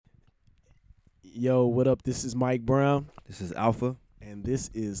Yo, what up? This is Mike Brown, This is Alpha. and this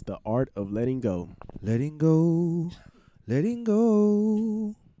is The Art of Letting Go. Letting go. Letting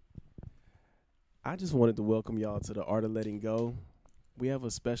go. I just wanted to welcome y'all to The Art of Letting Go. We have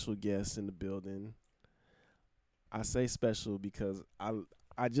a special guest in the building. I say special because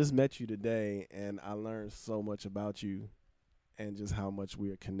I just met you today, and I learned so much about you and just how much we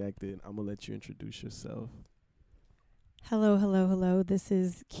are connected. I'm going to let you introduce yourself. Hello, hello, hello. This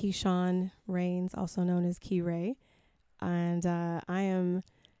is Keyshawn Rains, also known as Key Ray. And I am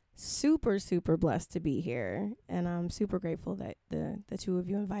super, super blessed to be here. And I'm super grateful that the two of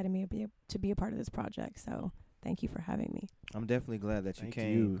you invited me to be a part of this project. So thank you for having me. I'm definitely glad that you Thank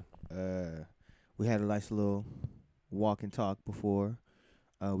came. you. We had a nice little walk and talk before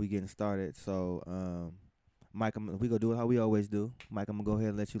we getting started. So, Mike, we going to do it how we always do. Mike, I'm going to go ahead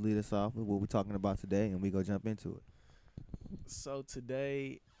and let you lead us off with what we're talking about today, and we go jump into it. So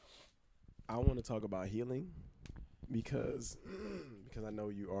today, I want to talk about healing because I know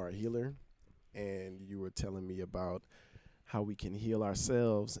you are a healer, and you were telling me about how we can heal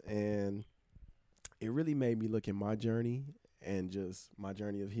ourselves, and it really made me look at my journey and just my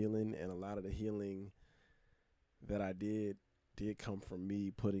journey of healing, and a lot of the healing that I did come from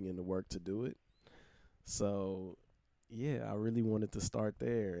me putting in the work to do it. So, yeah, I really wanted to start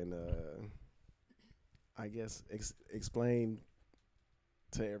there and I guess explain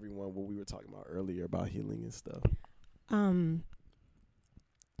to everyone what we were talking about earlier about healing and stuff.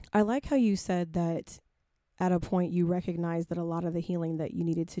 I like how you said that at a point you recognized that a lot of the healing that you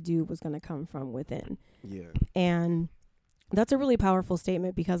needed to do was going to come from within. Yeah. And that's a really powerful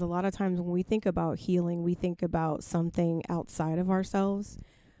statement because a lot of times when we think about healing, we think about something outside of ourselves,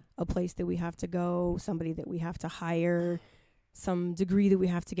 a place that we have to go, somebody that we have to hire, some degree that we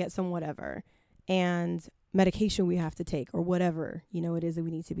have to get, some whatever, and medication we have to take or whatever, it is that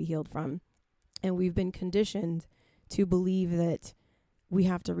we need to be healed from. And we've been conditioned to believe that we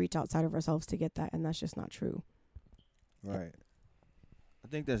have to reach outside of ourselves to get that, and that's just not true. Right. I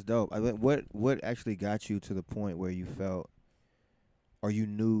think that's dope. What actually got you to the point where you felt or you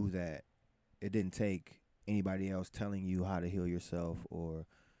knew that it didn't take anybody else telling you how to heal yourself or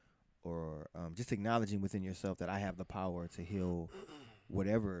just acknowledging within yourself that I have the power to heal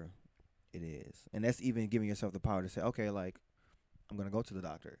whatever it is. And that's even giving yourself the power to say, okay, like, I'm going to go to the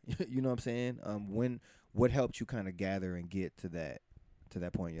doctor. You know what I'm saying? What helped you kind of gather and get to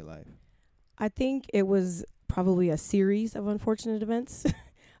that point in your life? I think it was probably a series of unfortunate events,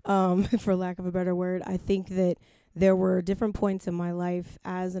 for lack of a better word. I think that there were different points in my life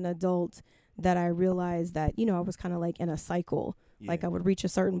as an adult that I realized that, I was kind of like in a cycle. Yeah. Like I would reach a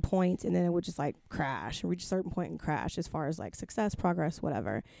certain point and then it would just like crash and reach a certain point and crash as far as like success, progress,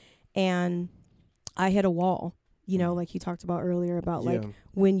 whatever. And I hit a wall, like you talked about earlier about like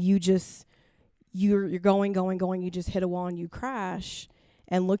when you just, you're going, you just hit a wall and you crash.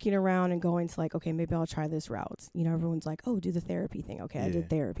 And looking around and going to like, okay, maybe I'll try this route. Everyone's like, oh, do the therapy thing. Okay, yeah. I did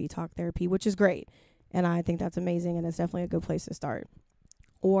therapy, talk therapy, which is great. And I think that's amazing. And it's definitely a good place to start.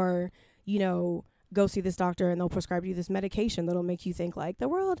 Or, go see this doctor and they'll prescribe you this medication that'll make you think like the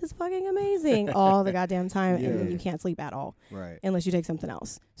world is fucking amazing all the goddamn time. And then you can't sleep at all. Right. Unless you take something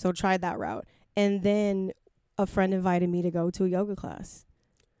else. So try that route. And then a friend invited me to go to a yoga class.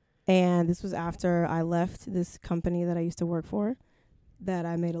 And this was after I left this company that I used to work for, that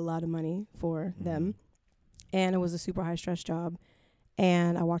I made a lot of money for them. And it was a super high stress job.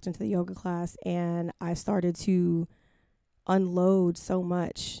 And I walked into the yoga class and I started to unload so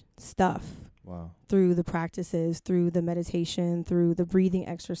much stuff. Wow. Through the practices, through the meditation, through the breathing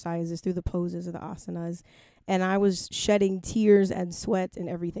exercises, through the poses of the asanas. And I was shedding tears and sweat and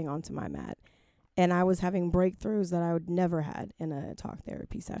everything onto my mat. And I was having breakthroughs that I would never had in a talk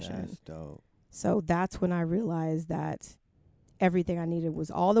therapy session. That's dope. So that's when I realized that everything I needed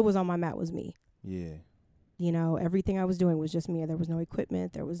was, all that was on my mat was me. Yeah. Everything I was doing was just me. There was no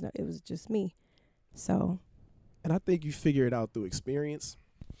equipment. It was just me. So. And I think you figure it out through experience.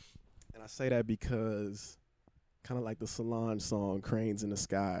 And I say that because kind of like the Solange song, Cranes in the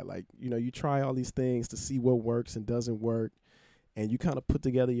Sky. Like, you try all these things to see what works and doesn't work. And you kind of put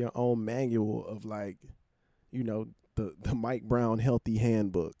together your own manual of like, the Mike Brown Healthy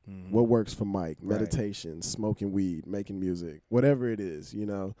Handbook. Mm-hmm. What works for Mike? Right. Meditation, smoking weed, making music, whatever it is,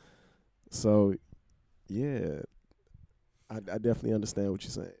 So, yeah, I definitely understand what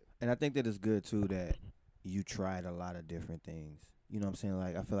you're saying. And I think that it's good, too, that you tried a lot of different things. You know what I'm saying?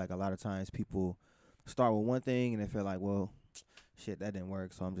 Like, I feel like a lot of times people start with one thing and they feel like, well, shit, that didn't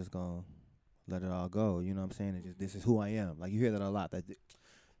work, so I'm just going to let it all go. You know what I'm saying? It's just, this is who I am. Like, you hear that a lot, that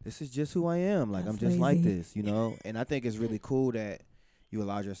this is just who I am. Like, That's I'm just lazy. like this, And I think it's really cool that you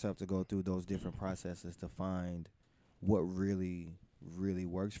allowed yourself to go through those different processes to find what really, really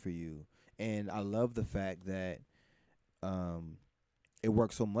works for you. And I love the fact that it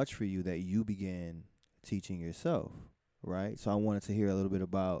worked so much for you that you began teaching yourself, right? So I wanted to hear a little bit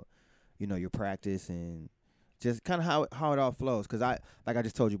about, your practice and just kind of how it all flows. Because like I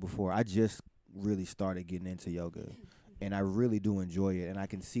just told you before, I just really started getting into yoga, and I really do enjoy it, and I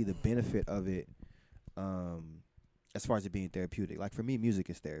can see the benefit of it as far as it being therapeutic. Like for me, music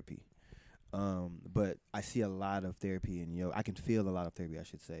is therapy. But I see a lot of therapy in yoga. I can feel a lot of therapy, I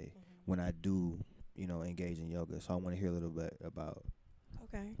should say, when I do, engage in yoga. So I want to hear a little bit about.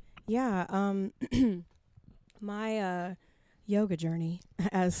 Okay. Yeah. My yoga journey,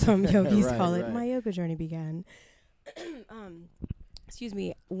 as some yogis call it, my yoga journey began. Excuse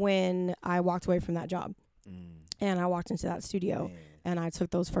me, when I walked away from that job, and I walked into that studio, and I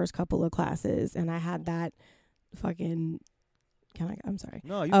took those first couple of classes, and I had that fucking. I'm sorry.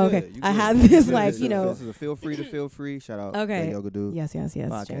 No, you okay. good. I had this This is a feel free. Shout out. Okay. The Yoga Dude. Yes.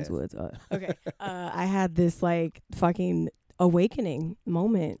 Podcast. James Woods. Okay. I had this like fucking awakening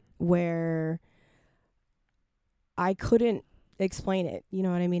moment where I couldn't explain it. You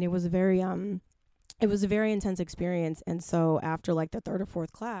know what I mean? It was a very intense experience. And so after like the third or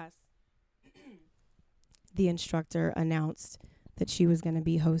fourth class, the instructor announced that she was going to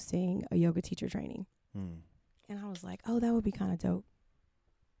be hosting a yoga teacher training. And I was like, oh, that would be kind of dope.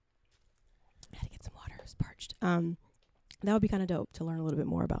 I had to get some water. It was parched. That would be kind of dope to learn a little bit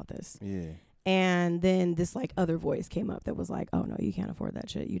more about this. Yeah. And then this like other voice came up that was like, oh, no, you can't afford that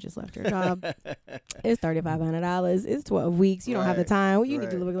shit. You just left your job. It's $3,500. It's 12 weeks. You don't have the time. Well, you need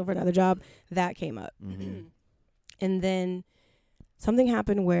to look for another job. That came up. And then something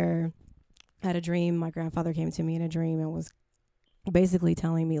happened where I had a dream. My grandfather came to me in a dream and was basically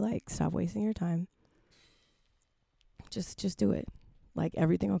telling me, like, stop wasting your time. Just do it. Like,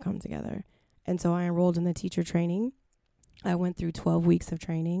 everything will come together. And so I enrolled in the teacher training. I went through 12 weeks of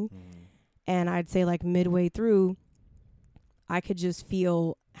training. And I'd say, like, midway through, I could just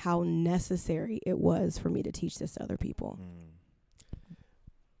feel how necessary it was for me to teach this to other people.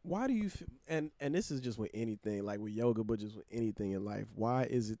 Why do you and this is just with anything, like with yoga, but just with anything in life, why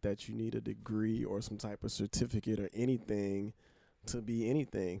is it that you need a degree or some type of certificate or anything to be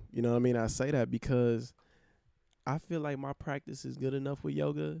anything? You know what I mean? I say that because I feel like my practice is good enough with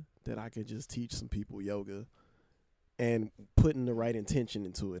yoga that I could just teach some people yoga and putting the right intention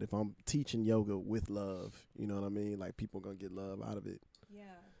into it. If I'm teaching yoga with love, you know what I mean? Like, people going to get love out of it. Yeah.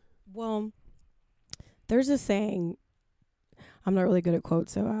 Well, there's a saying, I'm not really good at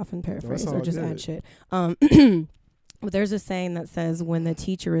quotes, so I often paraphrase or just add shit. But there's a saying that says, when the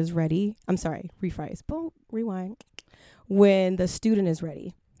teacher is ready, rephrase, boom, rewind. When the student is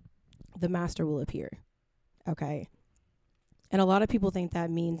ready, the master will appear. Okay. And a lot of people think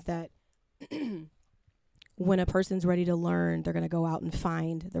that means that when a person's ready to learn, they're going to go out and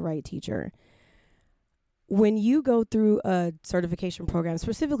find the right teacher. When you go through a certification program,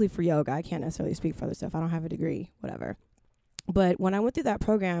 specifically for yoga, I can't necessarily speak for other stuff. I don't have a degree, whatever. But when I went through that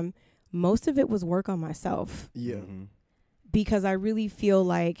program, most of it was work on myself. Yeah. Because I really feel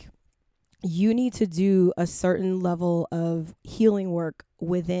like you need to do a certain level of healing work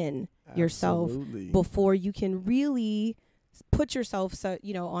within yourself before you can really put yourself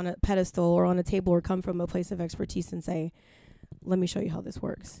on a pedestal or on a table or come from a place of expertise and say, let me show you how this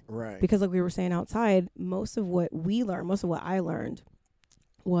works. Right. Because like we were saying outside, most of what I learned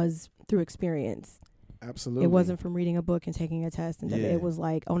was through experience. Absolutely. It wasn't from reading a book and taking a test. And it was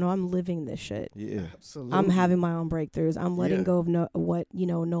like, oh no, I'm living this shit. Yeah. Absolutely. I'm having my own breakthroughs. I'm letting go of what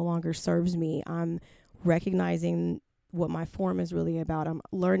no longer serves me. I'm recognizing what my form is really about. I'm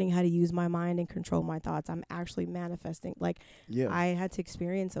learning how to use my mind and control my thoughts. I'm actually manifesting. I had to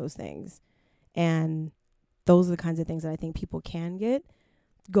experience those things. And those are the kinds of things that I think people can get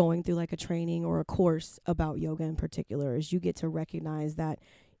going through like a training or a course about yoga in particular, is you get to recognize that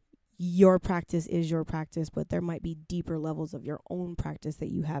your practice is your practice, but there might be deeper levels of your own practice that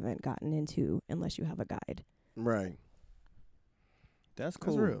you haven't gotten into unless you have a guide. Right. That's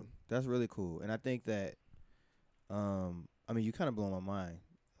cool. That's real. That's really cool. And I think that you kind of blow my mind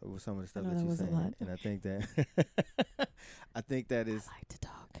with some of the stuff that you're saying. And I think that is. I like to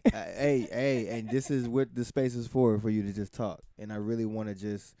talk. hey, and this is what the space is for you to just talk. And I really want to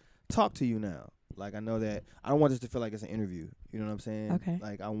just talk to you now. Like, I know that I don't want this to feel like it's an interview. You know what I'm saying? Okay.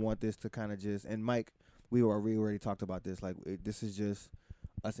 Like, I want this to kind of just, and Mike, we already talked about this. Like, this is just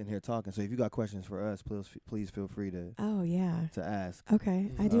us in here talking. So if you got questions for us, please feel free to. Oh yeah. To ask.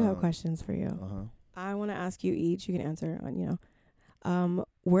 Okay, I do have questions for you. I want to ask you each. You can answer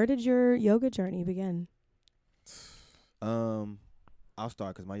where did your yoga journey begin? I I'll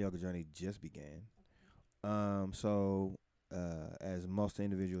start because my yoga journey just began. So as most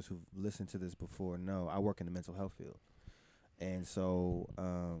individuals who've listened to this before know, I work in the mental health field, and so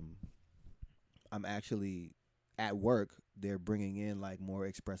I'm actually at work. They're bringing in like more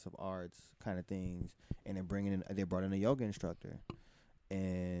expressive arts kind of things, and they brought in a yoga instructor,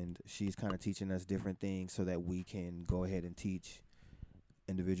 and she's kind of teaching us different things so that we can go ahead and teach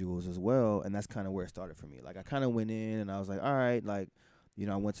individuals as well. And that's kind of where it started for me. Like I kind of went in and I was like, all right, like, you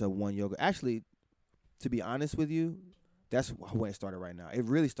know, I went to one yoga. Actually, to be honest with you, that's when it started right now. It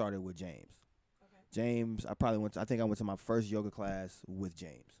really started with James. Okay. James, I think I went to my first yoga class with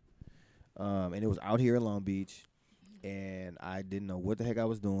James. And it was out here in Long Beach, and I didn't know what the heck I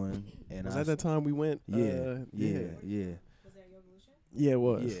was doing. And was that the time we went? Yeah. Was that Yogalution? Yeah, it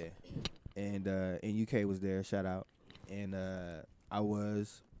was. Yeah. And UK was there, shout out. And I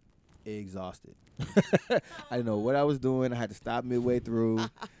was exhausted. I didn't know what I was doing. I had to stop midway through.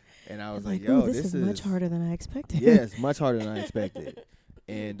 And I was like, yo, this is much harder than I expected. Yes, much harder than I expected.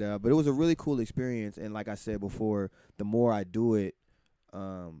 And but it was a really cool experience. And like I said before, the more I do it,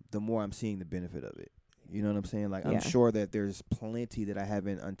 the more I'm seeing the benefit of it. You know what I'm saying? Like, I'm sure that there's plenty that I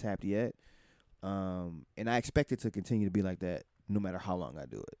haven't untapped yet. And I expect it to continue to be like that no matter how long I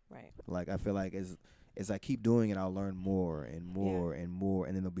do it. Right. Like, I feel like as I keep doing it, I'll learn more and more and more.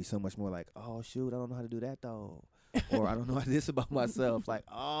 And then there'll be so much more like, oh, shoot, I don't know how to do that, though. Or I don't know this about myself. Like,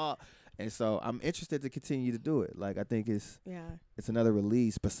 oh. And so I'm interested to continue to do it. Like, I think it's another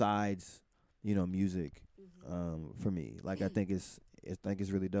release besides, you know, music for me. Like, I think it's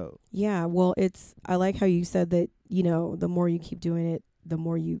really dope. Yeah, well, I like how you said that, you know, the more you keep doing it, the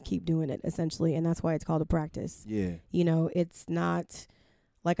more you keep doing it, essentially. And that's why it's called a practice. Yeah. You know, it's not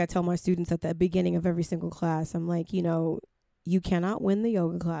like I tell my students at the beginning of every single class, I'm like, you know, you cannot win the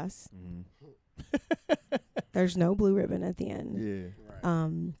yoga class. Mm-hmm. There's no blue ribbon at the end. Yeah.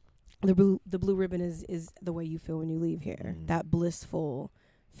 Right. The blue ribbon is the way you feel when you leave here. Mm-hmm. That blissful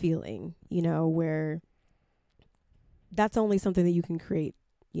feeling, you know, where that's only something that you can create,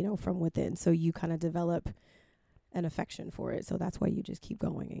 you know, from within. So you kind of develop an affection for it. So that's why you just keep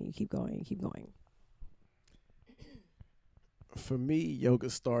going and you keep going and keep going. For me, yoga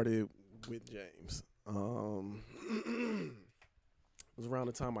started with James. It was around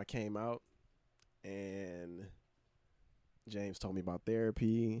the time I came out, and James told me about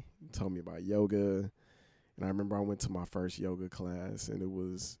therapy, told me about yoga, and I remember I went to my first yoga class, and it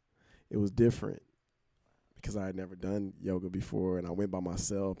was different because I had never done yoga before, and I went by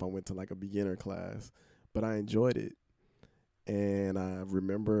myself. I went to like a beginner class, but I enjoyed it, and I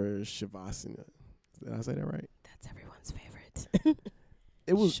remember Shavasana. Did I say that right? That's everyone's favorite.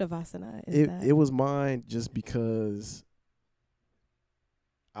 It was Shavasana. It was mine just because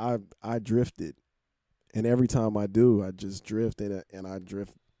I drifted, and every time I do, I just drift and I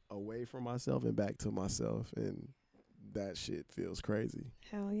drift away from myself and back to myself, and that shit feels crazy.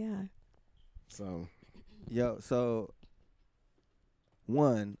 Hell yeah. So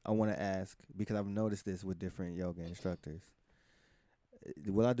one, I want to ask, because I've noticed this with different yoga instructors.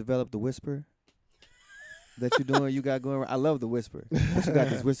 Will I develop the whisper that you're doing? You got going. I love the whisper. You got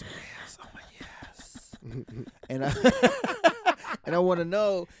this whisper. Yes, oh my yes. And I want to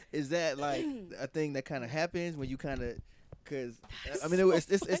know, is that like a thing that kind of happens when you kind of, because I mean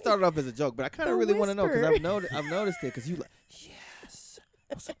it started off as a joke, but I kind of really want to know because I've noticed it because you like, yes,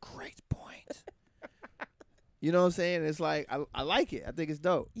 that's a great point. You know what I'm saying? It's like I like it. I think it's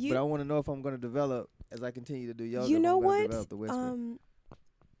dope, but I want to know if I'm going to develop as I continue to do yoga. You know what? Develop the whisper.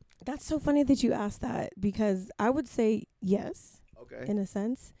 That's so funny that you asked that because I would say yes. Okay. In a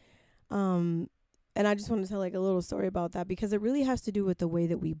sense. And I just want to tell like a little story about that because it really has to do with the way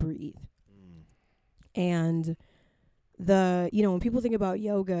that we breathe. And when people think about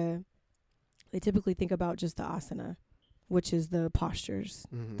yoga, they typically think about just the asana, which is the postures,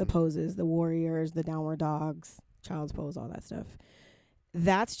 the poses, the warriors, the downward dogs, child's pose, all that stuff.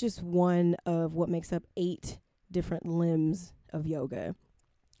 That's just one of what makes up 8 different limbs of yoga.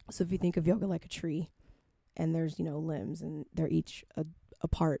 So if you think of yoga like a tree, and there's, limbs, and they're each a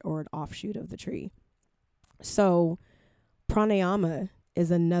part or an offshoot of the tree. So pranayama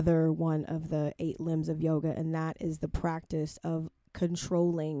is another one of the 8 limbs of yoga, and that is the practice of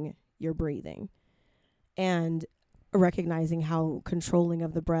controlling your breathing and recognizing how controlling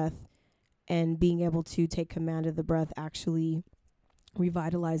of the breath and being able to take command of the breath actually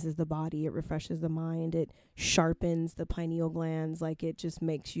revitalizes the body. It refreshes the mind. It sharpens the pineal glands. Like, it just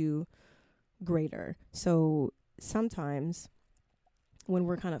makes you greater. So sometimes when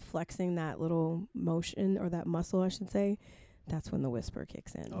we're kind of flexing that little motion or that muscle, I should say, that's when the whisper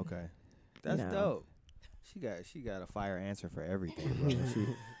kicks in. Okay. That's dope. she got a fire answer for everything, bro.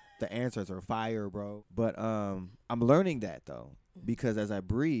 The answers are fire, bro. But I'm learning that though, because as I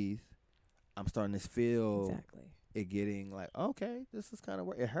breathe, I'm starting to feel Exactly. it getting like, okay, this is kind of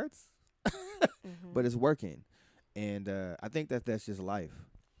it hurts, but it's working. And I think that's just life.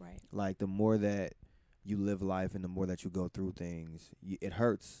 Right. Like the more that you live life and the more that you go through things, it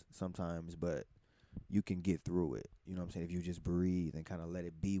hurts sometimes, but you can get through it. You know what I'm saying? If you just breathe and kind of let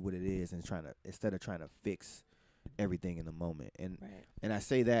it be what it is, and instead of trying to fix everything in the moment. And Right. and I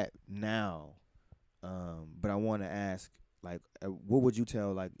say that now, but I want to ask, like, what would you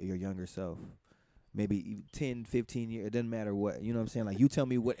tell like your younger self? Maybe 10, 15 years, it doesn't matter what, you know what I'm saying? Like, you tell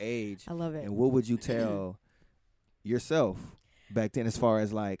me what age, I love it. and what would you tell yourself back then as far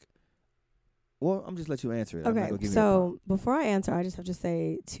as like, well, I'm just let you answer it. I'm not Okay, gonna give you so before I answer, I just have to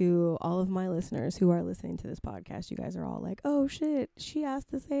say to all of my listeners who are listening to this podcast, you guys are all like, oh shit, she asked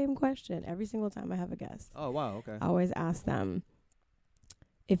the same question every single time I have a guest. Oh, wow, okay. I always ask them,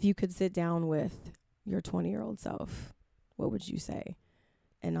 if you could sit down with your 20-year-old self, what would you say?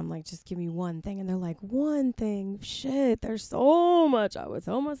 And I'm like, just give me one thing. And they're like, one thing? Shit, there's so much I would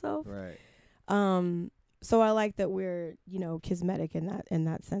tell myself. Right. So I like that we're, kismetic in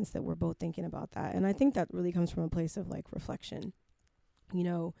that sense, that we're both thinking about that. And I think that really comes from a place of like reflection.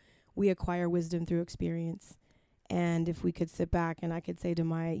 We acquire wisdom through experience. And if we could sit back and I could say to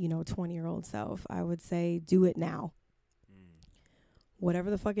my, 20-year-old self, I would say, do it now. Whatever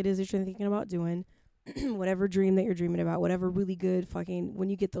the fuck it is that you're thinking about doing, whatever dream that you're dreaming about, whatever really good fucking,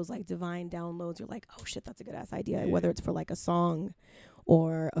 when you get those like divine downloads, you're like, oh shit, that's a good ass idea. Yeah. Whether it's for like a song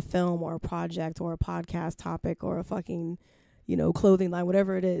or a film or a project or a podcast topic or a fucking, clothing line,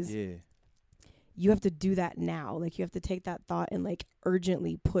 whatever it is. Yeah. You have to do that now. Like, you have to take that thought and like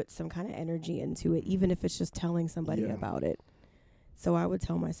urgently put some kind of energy into it, even if it's just telling somebody about it. So I would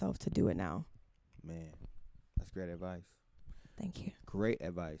tell myself to do it now. Man, that's great advice. Thank you. Great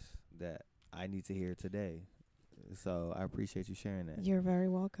advice that I need to hear today. So I appreciate you sharing that. You're very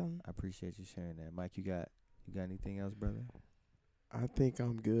welcome. I appreciate you sharing that. Mike, you got anything else, brother? I think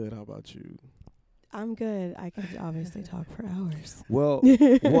I'm good. How about you? I'm good. I could obviously talk for hours. Well,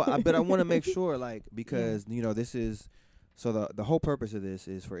 but I want to make sure, like, because this is, so the whole purpose of this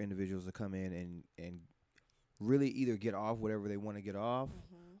is for individuals to come in and really either get off whatever they want to get off,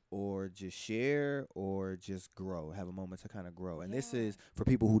 or just share, or just grow, have a moment to kind of grow. And this is, for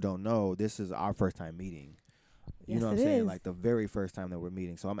people who don't know, this is our first time meeting. You know what I'm saying? Like the very first time that we're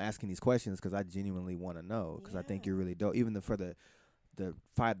meeting. So I'm asking these questions because I genuinely want to know, because I think you're really dope. Even for the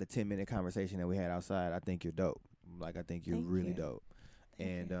 5 to 10 minute conversation that we had outside, I think you're dope. Like, I think you're really dope.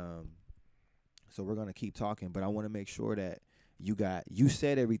 And so we're gonna keep talking, but I want to make sure that you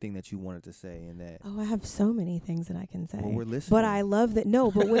said everything that you wanted to say, and that I have so many things that I can say. Well, we're listening. But I love that.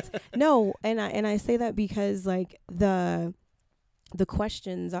 No, but what's no, and I say that because like the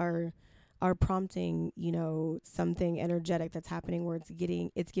questions are prompting, something energetic that's happening where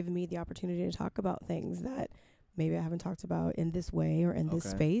it's giving me the opportunity to talk about things that maybe I haven't talked about in this way or in this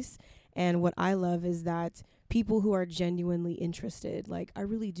space. And what I love is that people who are genuinely interested, like, I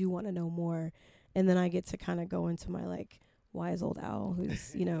really do want to know more. And then I get to kind of go into my like wise old owl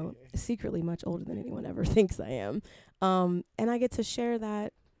who's, secretly much older than anyone ever thinks I am. And I get to share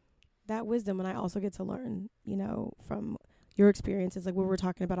that wisdom, and I also get to learn, from your experiences, like what we're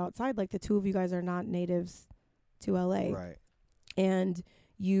talking about outside. Like, the two of you guys are not natives to LA. Right. And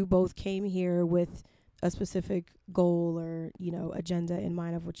you both came here with a specific goal or, agenda in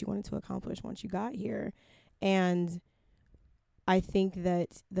mind of what you wanted to accomplish once you got here. And I think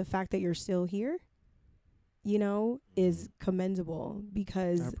that the fact that you're still here, is commendable,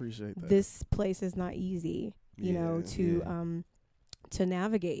 because I appreciate that. this place is not easy, to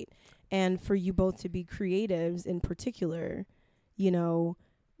navigate. And for you both to be creatives in particular,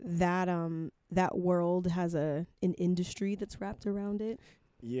 that world has an industry that's wrapped around it.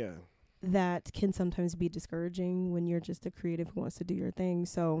 Yeah. That can sometimes be discouraging when you're just a creative who wants to do your thing.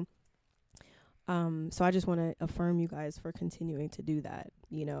 So I just want to affirm you guys for continuing to do that,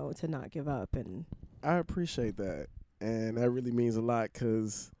 to not give up. And I appreciate that. And that really means a lot,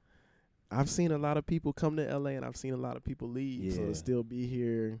 because I've seen a lot of people come to LA and I've seen a lot of people leave. Yeah. So to still be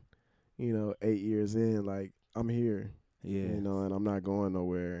here, 8 years in, like, I'm here. Yeah. And I'm not going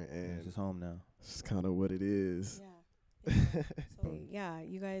nowhere. And it's just home now. it's kind of what it is. yeah. So yeah,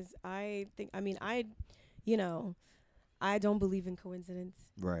 you guys, I don't believe in coincidence.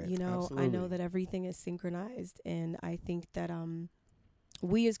 Right. I know Absolutely. that everything is synchronized, and I think that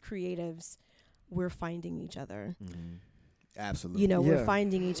we as creatives, we're finding each other. Mm-hmm. Absolutely. We're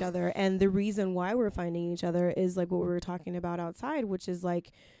finding each other, and the reason why we're finding each other is like what we were talking about outside, which is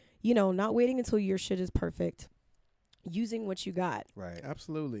like, not waiting until your shit is perfect, using what you got, Right.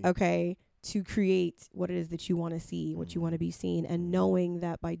 Absolutely. okay, to create what it is that you want to see, what you want to be seen, and knowing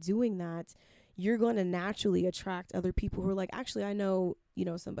that by doing that, you're going to naturally attract other people who are like, actually, I know,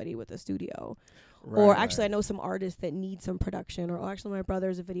 somebody with a studio. Or actually, I know some artists that need some production. Or actually, my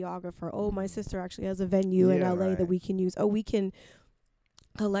brother's a videographer. Oh, my sister actually has a venue in LA that we can use. Oh, we can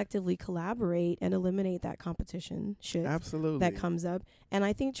collectively collaborate and eliminate that competition shit Absolutely. that comes up. And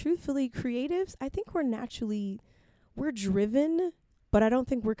I think, truthfully, creatives, I think we're driven, but I don't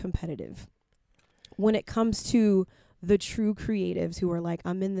think we're competitive. When it comes to the true creatives who are like,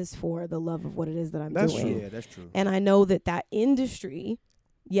 I'm in this for the love of what it is that I'm That's doing. true. Yeah, that's true. And I know that industry,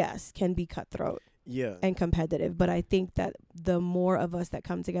 yes, can be cutthroat Yeah. and competitive. But I think that the more of us that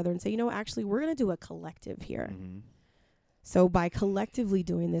come together and say, actually, we're going to do a collective here. Mm-hmm. So by collectively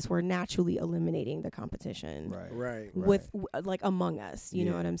doing this, we're naturally eliminating the competition. Right. With like among us, you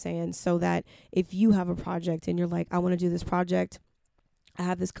know Yeah. what I'm saying? So that if you have a project and you're like, I want to do this project, I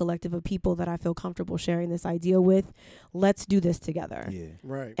have this collective of people that I feel comfortable sharing this idea with. Let's do this together. Yeah.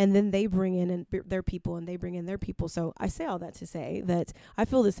 Right. And then they bring in their people and they bring in their people. So I say all that to say that I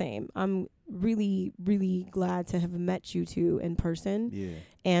feel the same. I'm really, really glad to have met you two in person. Yeah.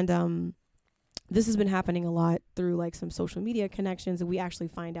 And this has been happening a lot through like some social media connections, and we actually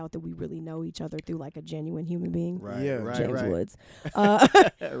find out that we really know each other through like a genuine human being. Right. Yeah. Right. James right. Woods.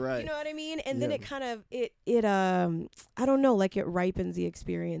 Right. You know what I mean? And then Yeah. it kind of it I don't know, like it ripens the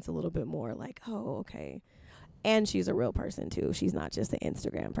experience a little bit more. Like, oh, okay. And she's a real person too. She's not just an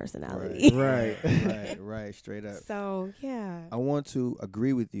Instagram personality. Right. Right. Straight up. So yeah. I want to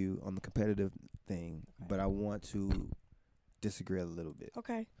agree with you on the competitive thing, but I want to disagree a little bit.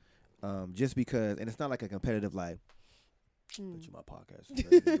 Okay. Just because, and it's not like a competitive like, Mm. "Bet you my podcast, is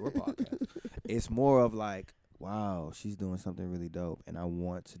better than your podcast." It's more of like, wow, she's doing something really dope, and I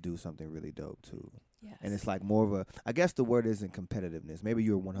want to do something really dope too. Yes. And it's like more of a, I guess the word isn't competitiveness. Maybe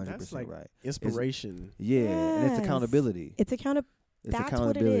you're 100% That's like right. Inspiration. Yeah, and it's Yes. accountability. It's It's that's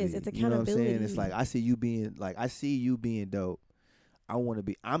what it is. It's You know what I'm saying? accountability. It's like I see you being dope.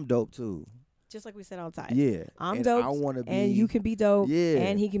 I'm dope too. just like we said outside. Yeah. I'm and dope, I want to be, and you can be dope, Yeah.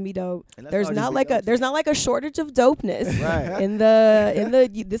 and he can be dope. and let's There's all just not be like dope a shortage of dopeness. Right. in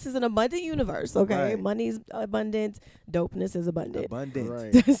the this is an abundant universe, okay? Right. Money's abundant, dopeness is abundant. abundant.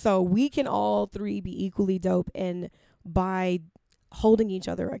 Right. So we can all three be equally dope, and by holding each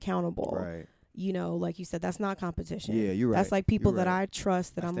other accountable, Right. like you said, that's not competition. Yeah, you're right. That's like people You're that right. I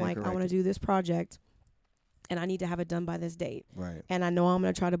trust that I I'm stand like, I want to corrected. do this project and I need to have it done by this date. Right. And I know I'm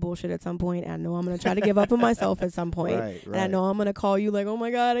going to try to bullshit at some point. And I know I'm going to try to give up on myself at some point. Right. And I know I'm going to call you like, oh my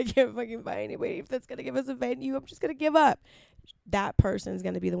God, I can't fucking find anybody. If that's going to give us a venue, I'm just going to give up. That person's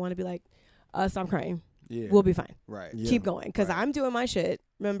going to be the one to be like, stop crying. Yeah. We'll be fine. Right. Yeah. Keep going. Because Right. I'm doing my shit.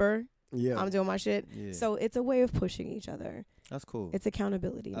 Remember? Yeah. I'm doing my shit. Yeah. So it's a way of pushing each other. That's cool. It's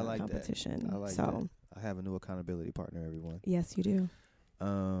accountability, I not like that. competition. I like so, that. I have a new accountability partner, everyone. yes, you do.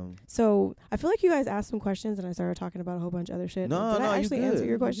 Um, So I feel like you guys asked some questions and I started talking about a whole bunch of other shit. No, Did no, I you actually good. answer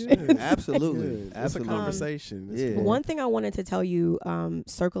your You question? good. Absolutely. Good. It's a Absolutely. conversation. It's Yeah. cool. One thing I wanted to tell you,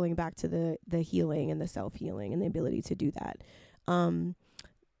 circling back to the healing and the self-healing and the ability to do that.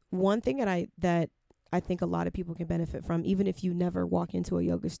 One thing that I think a lot of people can benefit from, even if you never walk into a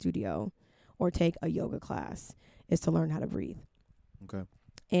yoga studio or take a yoga class, is to learn how to breathe. Okay.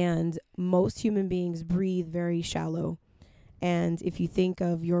 And most human beings breathe very shallow. And if you think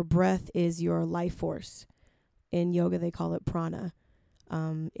of your breath is your life force, in yoga they call it prana.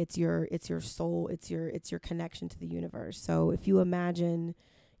 It's your soul, it's your connection to the universe. So if you imagine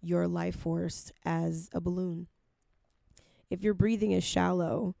your life force as a balloon, if your breathing is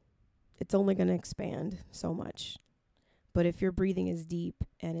shallow, it's only going to expand so much. But if your breathing is deep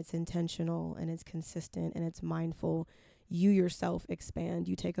and it's intentional and it's consistent and it's mindful, you yourself expand.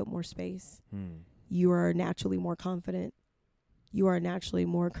 You take up more space. You are naturally more confident. You are naturally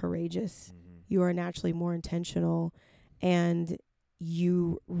more courageous. You are naturally more intentional, and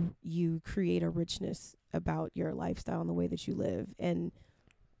you create a richness about your lifestyle and the way that you live. And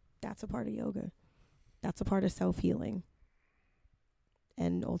that's a part of yoga. That's a part of self-healing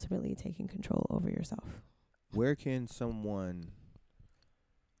and ultimately taking control over yourself. Where can someone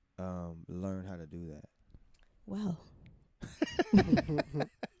learn how to do that? Well,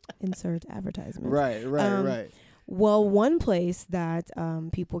 insert advertisement. Right. right. Well, one place that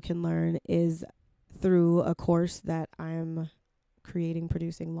people can learn is through a course that I'm creating,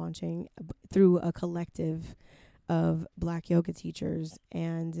 producing, launching through a collective of Black yoga teachers.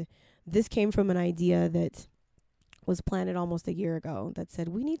 And this came from an idea that was planted almost a year ago that said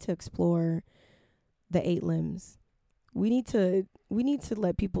we need to explore the 8 limbs. we need to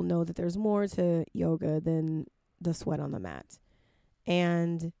let people know that there's more to yoga than the sweat on the mat.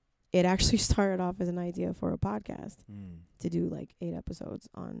 And it actually started off as an idea for a podcast to do like 8 episodes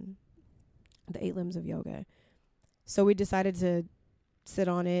on the 8 limbs of yoga. So we decided to sit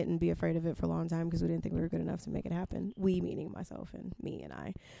on it and be afraid of it for a long time because we didn't think we were good enough to make it happen. We, meaning myself and me and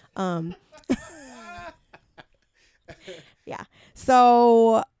I. Yeah.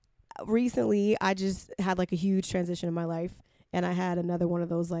 So recently I just had like a huge transition in my life, and I had another one of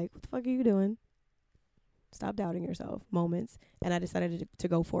those like, what the fuck are you doing? Stop doubting yourself moments. And I decided to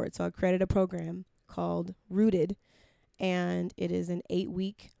go for it. So I created a program called Rooted, and it is an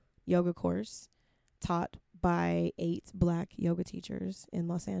 8-week yoga course taught by 8 Black yoga teachers in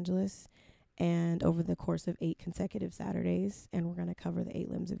Los Angeles, and over the course of 8 consecutive Saturdays. And we're going to cover the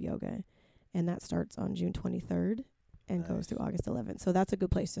 8 limbs of yoga. And that starts on June 23rd and goes through August 11th. So that's a good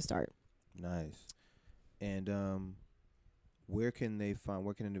place to start. Nice. And where can we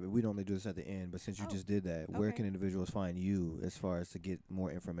normally do this at the end, but since you just did that, where can individuals find you as far as to get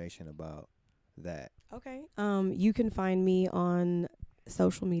more information about that? Okay. You can find me on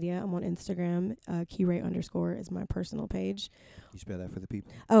social media. I'm on Instagram. Keiray_ is my personal page. You spell that for the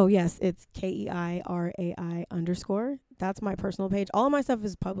people? Oh, yes. It's KEIRAI_. That's my personal page. All of my stuff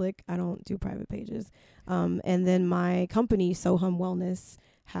is public. I don't do private pages. And then my company, Sohum Wellness,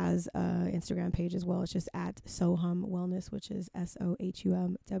 has an Instagram page as well. It's just at Sohum Wellness, which is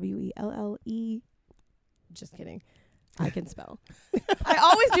SOHUMWELLE. Just kidding. I can spell. I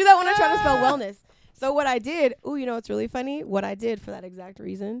always do that when I try to spell wellness. So what I did, it's really funny. What I did for that exact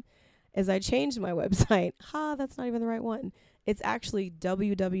reason is I changed my website. That's not even the right one. It's actually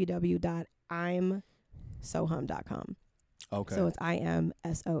www.imsohum.com. Okay. So it's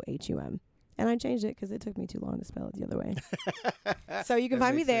IMSOHUM. And I changed it because it took me too long to spell it the other way. So you can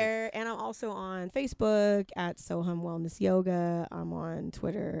find me there. And I'm also on Facebook at Sohum Wellness Yoga. I'm on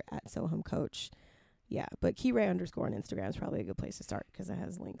Twitter at Sohum Coach. Yeah, but Keiray_ on Instagram is probably a good place to start because it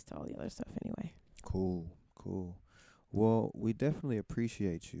has links to all the other stuff anyway. Cool. Well, we definitely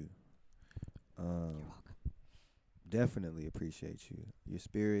appreciate you. You're welcome. Definitely appreciate you. Your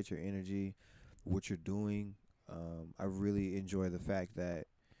spirit, your energy, what you're doing. I really enjoy the fact that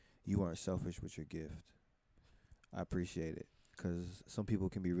you aren't selfish with your gift. I appreciate it because some people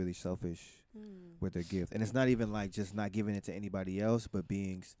can be really selfish with their gift. And it's not even like just not giving it to anybody else, but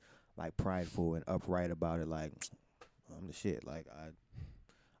being like prideful and upright about it. Like, I'm the shit. Like,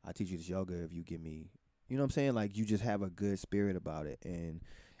 I teach you this yoga if you give me, you know what I'm saying? Like, you just have a good spirit about it. And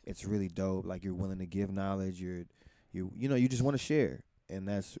it's really dope. Like, you're willing to give knowledge. You just want to share. And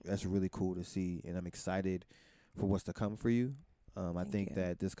that's really cool to see. And I'm excited for what's to come for you. I think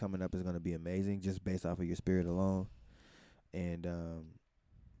that this coming up is going to be amazing just based off of your spirit alone. And,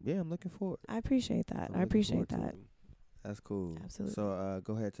 I'm looking forward. I appreciate that. I appreciate that. That's cool. Absolutely. So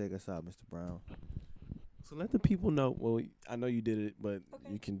go ahead, take us out, Mr. Brown. So let the people know. Well, I know you did it, but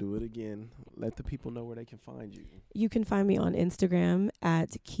you can do it again. Let the people know where they can find you. You can find me on Instagram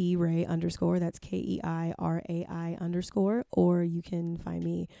at Keiray_. That's KEIRAI_. Or you can find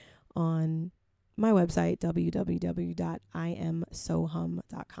me on my website,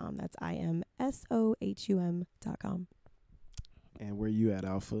 www.imsohum.com. That's IMSOHUM.com. And where you at,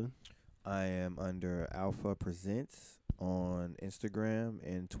 Alpha? I am under Alpha Presents on Instagram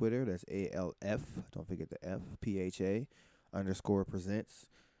and Twitter. That's ALF. Don't forget the F. PHA_presents.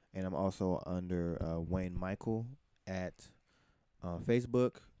 And I'm also under Wayne Michael at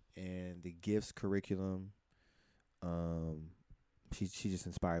Facebook. And the Gifts curriculum. She just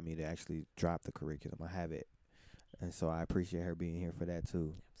inspired me to actually drop the curriculum. I have it. And so I appreciate her being here for that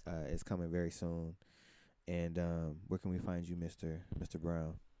too. It's coming very soon. And where can we find you, Mr.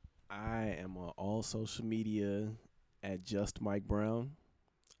 Brown? I am on all social media at Just Mike Brown.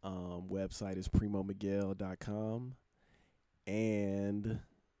 Website is primomiguel.com. And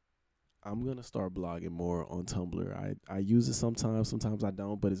I'm going to start blogging more on Tumblr. I use it sometimes I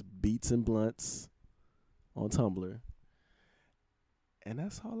don't, but it's Beats and Blunts on Tumblr. And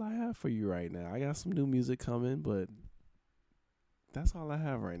that's all I have for you right now. I got some new music coming, but that's all I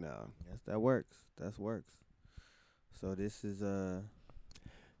have right now. Yes, that works. That works. So this is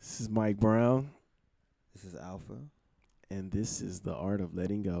Mike Brown. This is Alpha. And this is the art of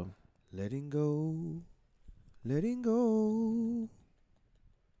letting go. Letting go. Letting go.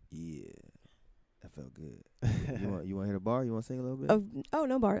 Yeah. That felt good. You want to hit a bar? You want to sing a little bit? Oh,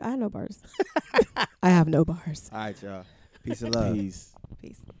 no bars. I have no bars. I have no bars. All right, y'all. Peace and love. Peace.